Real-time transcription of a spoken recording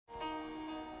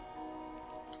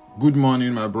Good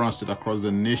morning, my brothers across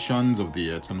the nations of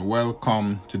the earth, and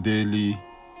welcome to Daily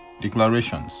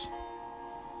Declarations.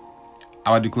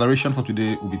 Our declaration for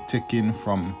today will be taken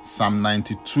from Psalm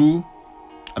 92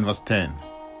 and verse 10.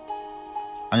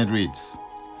 And it reads,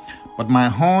 "But my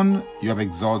horn you have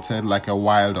exalted like a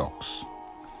wild ox.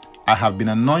 I have been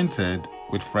anointed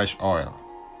with fresh oil."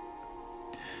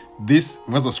 This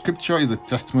verse of scripture is a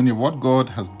testimony of what God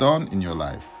has done in your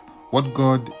life, what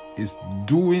God is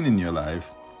doing in your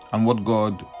life, and what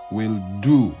God will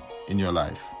do in your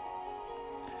life.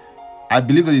 I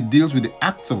believe that it deals with the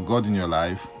acts of God in your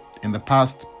life in the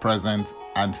past, present,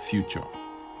 and future.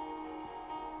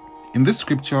 In this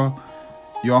scripture,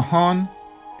 your horn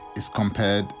is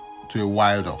compared to a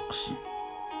wild ox.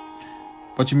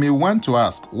 But you may want to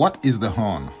ask, what is the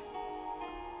horn?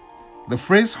 The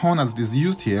phrase horn as it is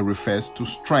used here refers to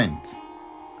strength.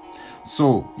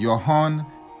 So, your horn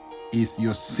is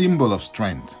your symbol of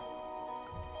strength.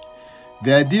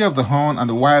 The idea of the horn and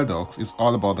the wild ox is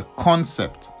all about the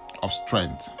concept of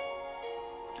strength.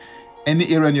 Any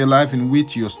area in your life in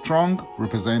which you're strong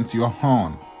represents your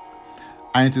horn,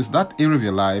 and it is that area of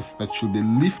your life that should be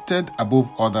lifted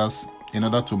above others in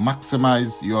order to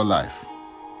maximize your life.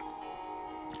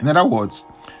 In other words,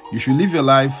 you should live your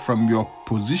life from your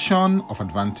position of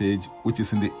advantage, which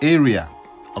is in the area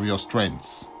of your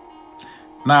strengths.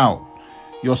 Now,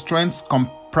 your strengths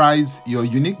comprise your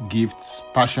unique gifts,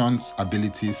 passions,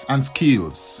 abilities, and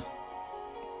skills.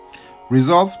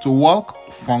 Resolve to walk,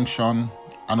 function,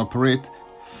 and operate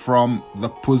from the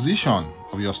position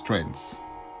of your strengths.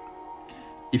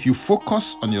 If you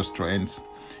focus on your strengths,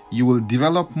 you will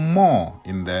develop more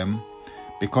in them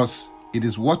because it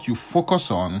is what you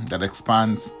focus on that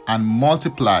expands and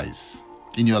multiplies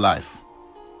in your life.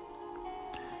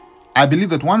 I believe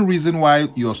that one reason why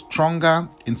you're stronger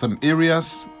in some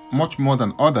areas much more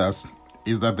than others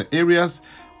is that the areas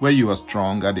where you are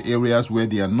strong are the areas where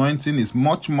the anointing is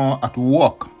much more at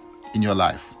work in your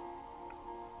life.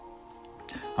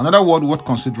 Another word worth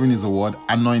considering is the word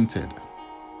anointed.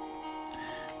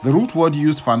 The root word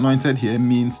used for anointed here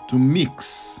means to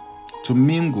mix, to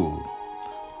mingle,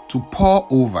 to pour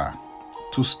over,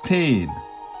 to stain,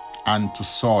 and to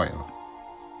soil.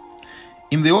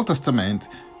 In the Old Testament,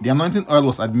 the anointing oil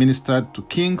was administered to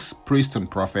kings, priests, and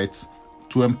prophets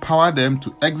to empower them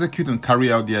to execute and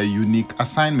carry out their unique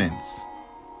assignments.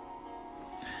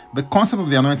 The concept of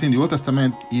the anointing in the Old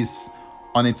Testament is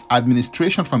on its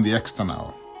administration from the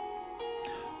external.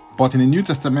 But in the New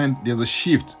Testament, there's a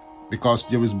shift because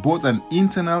there is both an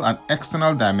internal and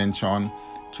external dimension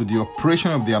to the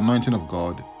operation of the anointing of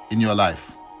God in your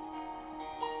life.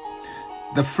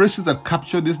 The phrases that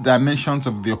capture these dimensions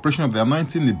of the operation of the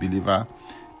anointing in the believer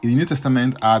in the New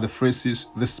Testament are the phrases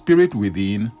 "the Spirit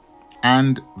within"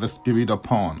 and "the Spirit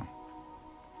upon."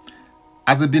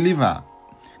 As a believer,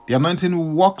 the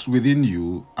anointing works within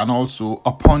you and also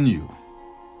upon you.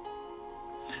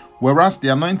 Whereas the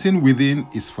anointing within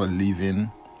is for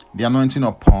living, the anointing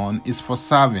upon is for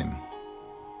serving.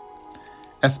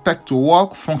 Expect to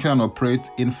walk, function, and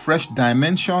operate in fresh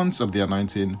dimensions of the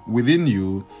anointing within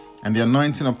you and the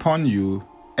anointing upon you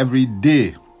every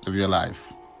day of your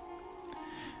life.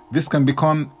 This can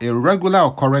become a regular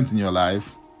occurrence in your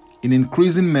life in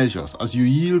increasing measures as you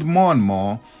yield more and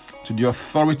more to the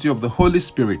authority of the Holy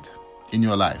Spirit in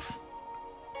your life.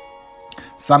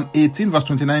 Psalm 18 verse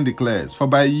 29 declares, "For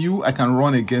by you I can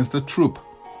run against a troop.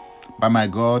 By my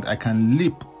God I can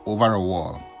leap over a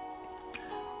wall."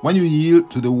 When you yield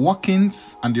to the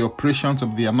workings and the operations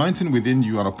of the anointing within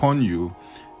you and upon you,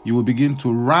 you will begin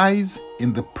to rise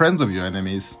in the presence of your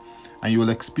enemies, and you will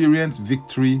experience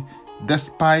victory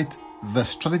despite the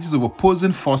strategies of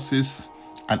opposing forces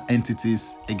and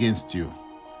entities against you.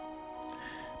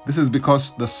 This is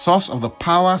because the source of the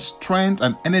power, strength,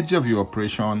 and energy of your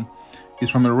operation is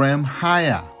from a realm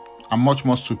higher and much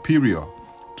more superior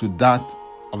to that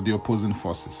of the opposing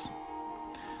forces.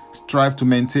 Strive to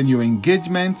maintain your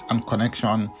engagement and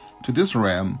connection to this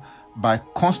realm by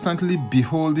constantly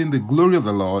beholding the glory of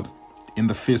the Lord in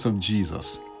the face of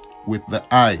Jesus with the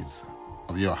eyes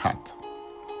of your heart.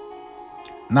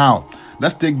 Now,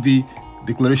 let's take the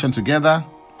declaration together,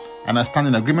 and I stand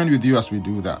in agreement with you as we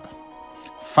do that.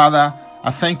 Father,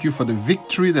 I thank you for the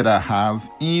victory that I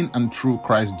have in and through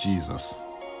Christ Jesus.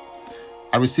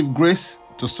 I receive grace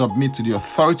to submit to the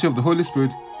authority of the Holy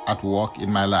Spirit at work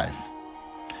in my life.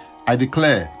 I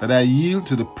declare that I yield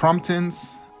to the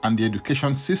promptings and the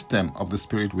education system of the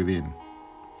Spirit within.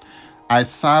 I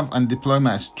serve and deploy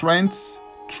my strengths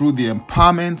through the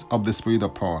empowerment of the Spirit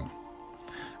upon.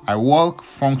 I walk,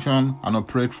 function, and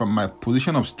operate from my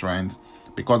position of strength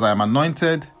because I am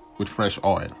anointed with fresh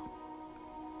oil.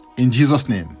 In Jesus'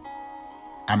 name,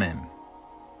 amen.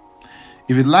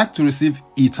 If you'd like to receive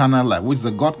eternal life, which is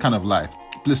a God kind of life,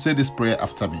 please say this prayer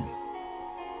after me.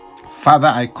 Father,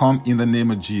 I come in the name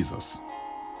of Jesus.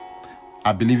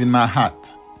 I believe in my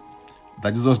heart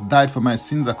that Jesus died for my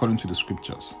sins according to the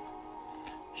scriptures.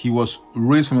 He was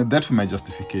raised from the dead for my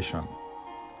justification.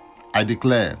 I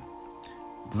declare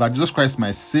that Jesus Christ is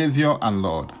my Savior and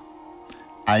Lord.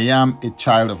 I am a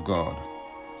child of God.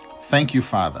 Thank you,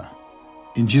 Father.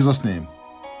 In Jesus' name,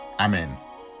 amen.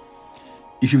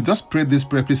 If you've just prayed this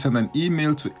prayer, please send an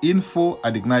email to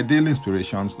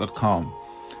info@ignitedailyinspirations.com.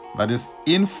 That is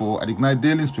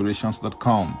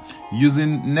info@ignitedailyinspirations.com,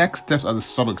 using next steps as a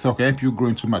subject so I can help you grow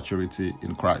into maturity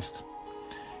in Christ.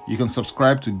 You can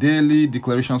subscribe to Daily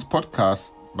Declarations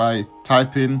Podcast by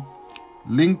typing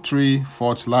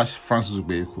linktree/Francis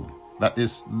Ubeku. That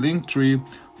is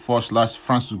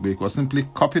linktree/Francis Ubeku, or simply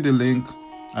copy the link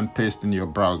and paste in your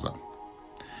browser.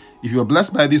 If you are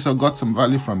blessed by this or got some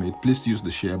value from it, please use the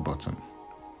share button.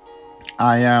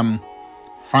 I am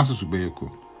Francis Ubeku.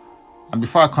 And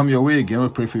before I come your way again, I will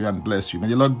pray for you and bless you. May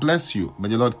the Lord bless you. May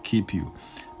the Lord keep you.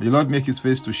 May the Lord make his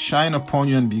face to shine upon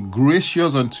you and be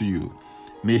gracious unto you.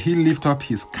 May he lift up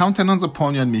his countenance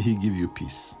upon you and may he give you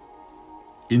peace.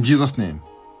 In Jesus' name,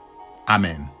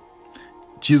 amen.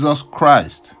 Jesus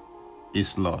Christ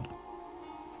is Lord.